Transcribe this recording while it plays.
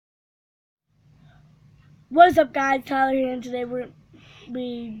What's up, guys? Tyler here, and today we're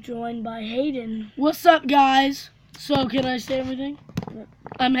be joined by Hayden. What's up, guys? So, can I say everything?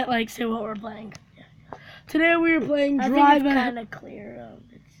 I meant say what we're playing. Yeah. Today we are playing I Drive think it's Ahead. kind of clear.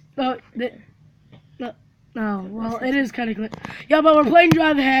 Well, it is kind of clear. Yeah, but we're playing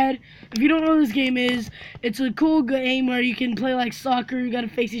Drive Ahead. If you don't know what this game is, it's a cool game where you can play like soccer. You got to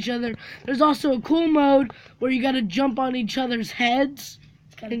face each other. There's also a cool mode where you got to jump on each other's heads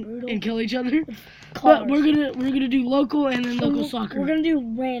and kill each other. But we're gonna do local and then local soccer. We're gonna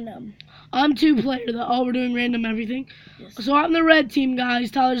do random. I'm 2-player. We're doing random everything. Yes. So I'm the red team, guys.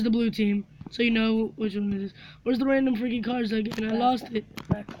 Tyler's the blue team. So you know which one it is. Where's the random freaking cards again? I lost it.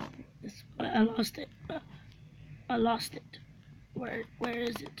 I lost it. I lost it. Where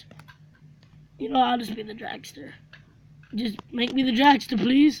is it? You know, I'll just be the dragster. Just make me the dragster,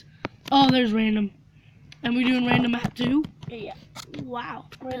 please. Oh, there's random. And we're doing random map too? Yeah. Wow.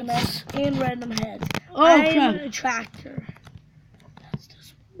 Random heads and random heads. Oh, I'm crap. a tractor. That's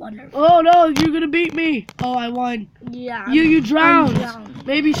just wonderful. Oh, no, you're going to beat me. Oh, I won. Yeah. You drowned. I'm drowned.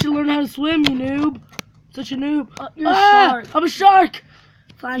 Maybe you should learn how to swim, you noob. Such a noob. Oh, you're a shark. I'm a shark.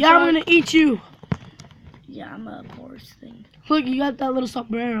 Flying Yeah, shark. I'm going to eat you. Yeah, I'm a horse thing. Look, you got that little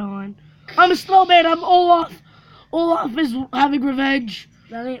sombrero on. I'm a snowman. I'm Olaf. Olaf is having revenge.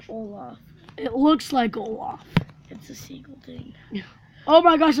 That ain't Olaf. It looks like Olaf. It's a seagull thing. Oh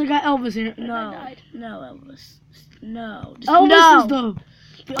my gosh, I got Elvis here. No, I died. no, Elvis. No. Just Elvis no. is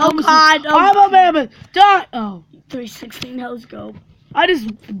the Oh, Elvis God. Is, I'm a mammoth. Die. Oh. 360 nose go. I just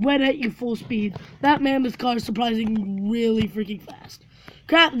went at you full speed. That mammoth car is surprisingly really freaking fast.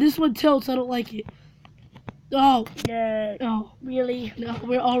 Crap, this one tilts. I don't like it. Oh. Yeah. Oh. Really? No,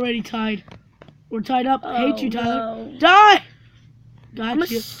 we're already tied. We're tied up. I hate you, Tyler. No. Die!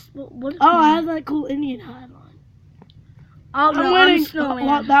 Got you. What Oh, I have that cool Indian hat on. Oh, I'm no, winning. I'm snowman.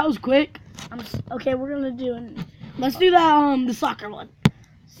 Well, that was quick. Okay, we're gonna do an. Let's do that. The soccer one.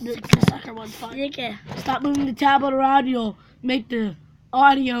 The soccer one's fun. Yeah. Stop moving the tablet around. You'll make the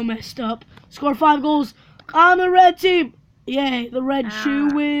audio messed up. Score 5 goals. I'm the red team. Yay! The red shoe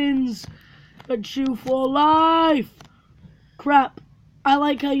wins. Red shoe for life. Crap. I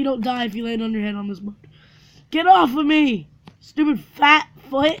like how you don't die if you land on your head on this mode. Get off of me, stupid fat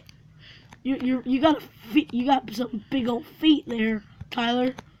foot. You got feet. You got some big old feet there,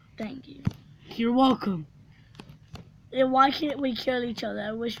 Tyler. Thank you. You're welcome. And why can't we kill each other?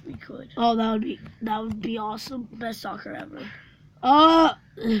 I wish we could. Oh, that would be awesome. Best soccer ever. Am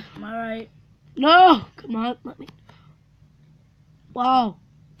I right? No, come on, let me. Wow.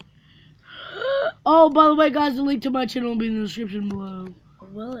 Oh, by the way, guys, the link to my channel will be in the description below. Or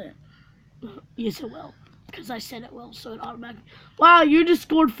will it? Yes, it will. Because I said it will, so it automatically. Wow, you just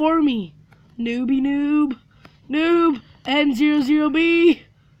scored for me. Newbie noob. Noob. N00B.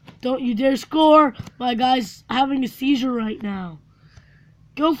 Don't you dare score. My guy's having a seizure right now.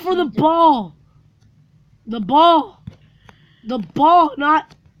 Go for the ball. The ball. The ball,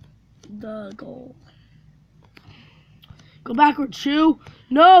 not the goal. Go backward, Chew.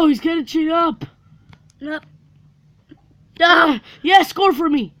 No, he's gonna cheat up. Nope. No. Yeah, score for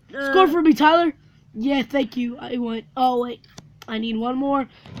me. Score for me, Tyler. Yeah, thank you. I won. Oh, wait. I need one more.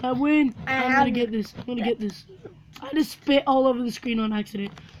 I win. I'm gonna get this. I'm gonna get this. I just spit all over the screen on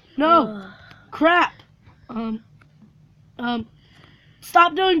accident. No. Crap.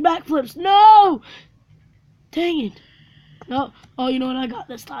 Stop doing backflips. No. Dang it. No. Oh, you know what? I got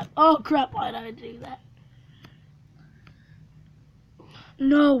this time. Oh, crap. Why did I do that?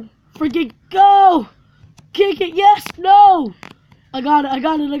 No. Freaking go. Kick it. Yes. No. I got it. I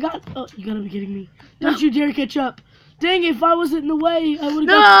got it. I got it. Oh, you gotta be kidding me. Don't you dare catch up. Dang, if I wasn't in the way, I would have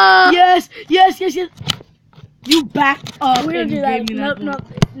got. Yes. Yes. Yes. Yes. You backed up We're gonna and do gave that. me that.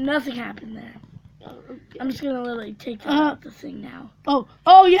 Nope. Nothing happened there. I'm just gonna literally take that out the thing now.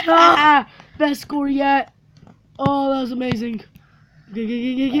 Oh yeah! Best score yet. Oh, that was amazing.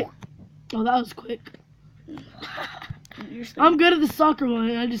 Oh, that was quick. I'm good at the soccer one.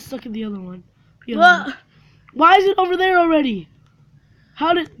 I just suck at the other one. Why is it over there already?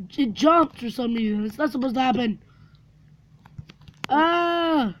 How did it jump for some reason? It's not supposed to happen.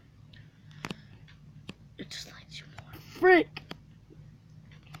 It just likes you more. Frick.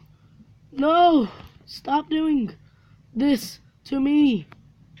 No. Stop doing this to me.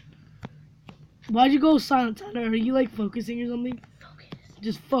 Why'd you go silent, Tyler? Are you focusing or something? Focus.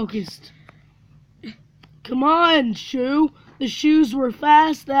 Just focused. Come on, Shoe. The shoes were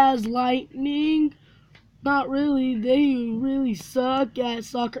fast as lightning. Not really. They really suck at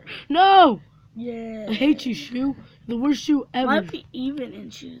soccer. No! Yeah. I hate you, Shoe. The worst shoe ever. Might be even in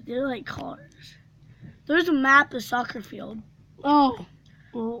shoes. They're like cars. There's a map of soccer field. Oh.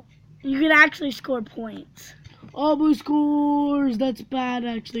 Well, You can actually score points. All blue scores. That's bad,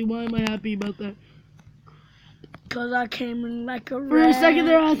 actually. Why am I happy about that? Because I came in like a red. For a second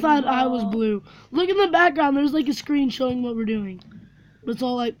there, I thought I was blue. Look in the background. There's like a screen showing what we're doing. It's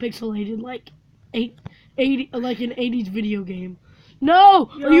all like pixelated, like 80, like an 80s video game. No!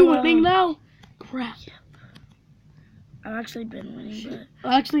 Are you winning now? Crap. I've actually been winning, but...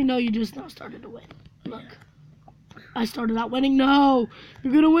 Actually, no, you just now started to win. Look. I started out winning. No!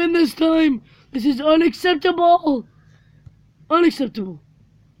 You're gonna win this time! This is unacceptable! Unacceptable.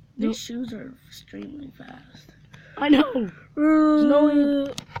 These shoes are extremely fast. I know.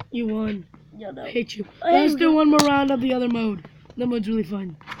 You won. Yeah, no. I hate you. Hey, Let's do one more round of the other mode. That mode's really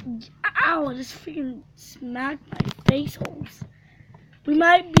fun. Ow, I just freaking smacked my face holes. We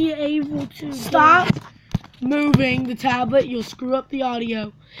might be able to... Stop moving the tablet. You'll screw up the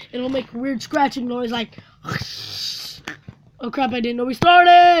audio. It'll make a weird scratching noise like... Oh crap, I didn't know we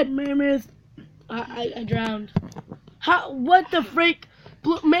started! Mammoth. I drowned. How? What the freak?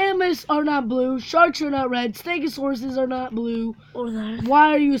 Mammoths are not blue. Sharks are not red. Stegosauruses are not blue. Or that.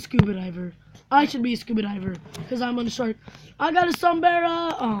 Why are you a scuba diver? I should be a scuba diver because I'm on a shark. I got a sombrero.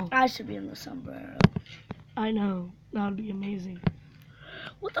 Oh, I should be in the sombrero. I know. That would be amazing.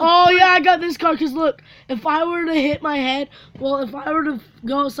 What the Oh yeah, I got this car because look, if I were to hit my head, well, if I were to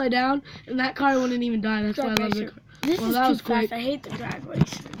go upside down, and that car wouldn't even die. That's why I love the car. This Well, is that too was fast. quick. I hate the drag race.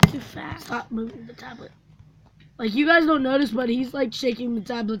 It's too fast. Stop moving the tablet. Like you guys don't notice, but he's like shaking the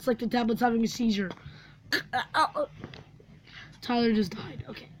tablet. It's like the tablet's having a seizure. Tyler just died.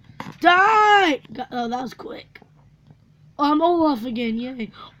 Okay. Die! Oh, that was quick. Oh, I'm Olaf again. Yay.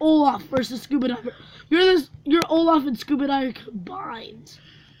 Olaf versus Scuba Diver. You're Olaf and Scuba Diver combined.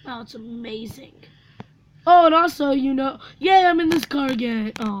 Wow, it's amazing. Oh, and also, you know, yay, I'm in this car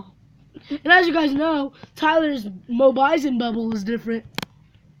again. Oh. And as you guys know, Tyler's Mobizen bubble is different.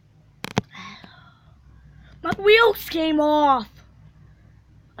 My wheels came off.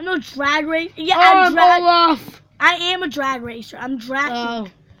 I'm no drag race. Yeah, I'm Olaf. I am a drag racer. I'm dragging. Oh.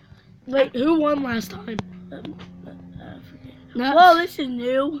 Wait, who won last time? I forget. Whoa, this is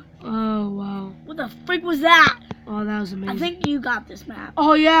new. Oh, wow. What the freak was that? Oh, that was amazing. I think you got this map.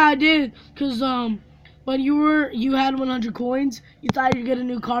 Oh, yeah, I did. Because, when you had 100 coins, you thought you'd get a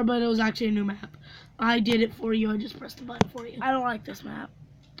new car, but it was actually a new map. I did it for you. I just pressed the button for you. I don't like this map.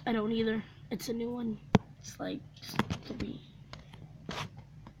 I don't either. It's a new one. It's like just 3.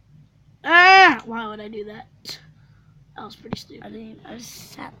 Ah! Why would I do that? That was pretty stupid. I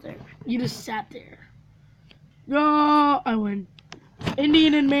just sat there. You just sat there. No, I win.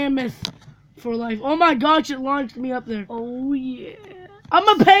 Indian and Mammoth for life. Oh my gosh, it launched me up there. Oh yeah. I'm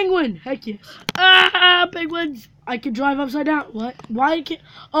a penguin. Heck yes. Ah, penguins. I can drive upside down. What? Why can't?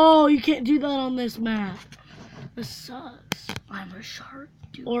 Oh, you can't do that on this map. This sucks. I'm a shark.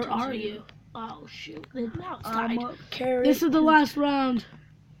 Or are you? Oh shoot. Now it's I'm tied. a carrot. This is the last round.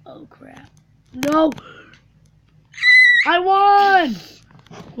 Oh crap. No. I won.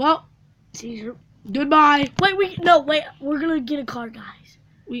 Well, Caesar. goodbye. Wait. We're gonna get a car, guys.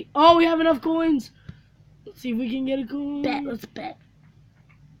 We have enough coins. Let's see if we can get a coin. Bet. Let's bet.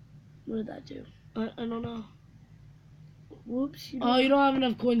 What did that do? I don't know. Whoops. You don't have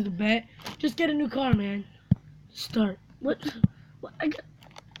enough coins to bet. Just get a new car, man. Start. What? I got.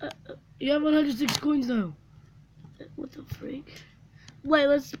 You have 106 coins though. What the freak? Wait,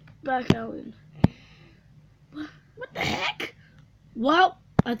 let's back out in. What the heck? Well,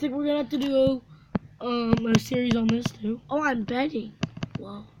 I think we're gonna have to do a series on this too. Oh, I'm betting.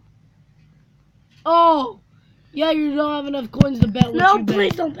 Whoa. Oh, yeah, you don't have enough coins to bet. No, you bet.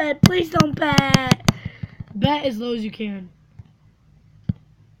 please don't bet. Please don't bet. Bet as low as you can.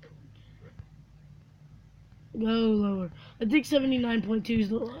 Go lower. I think 79.2 is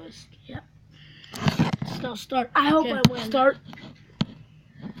the lowest. Yep. Now start. I hope Okay, I win. Start.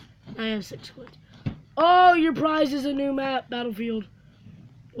 I have 6 coins. Oh, your prize is a new map, Battlefield.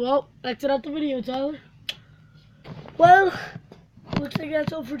 Well, exit out the video, Tyler. Well, looks like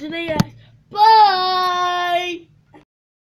that's all for today, guys. Bye!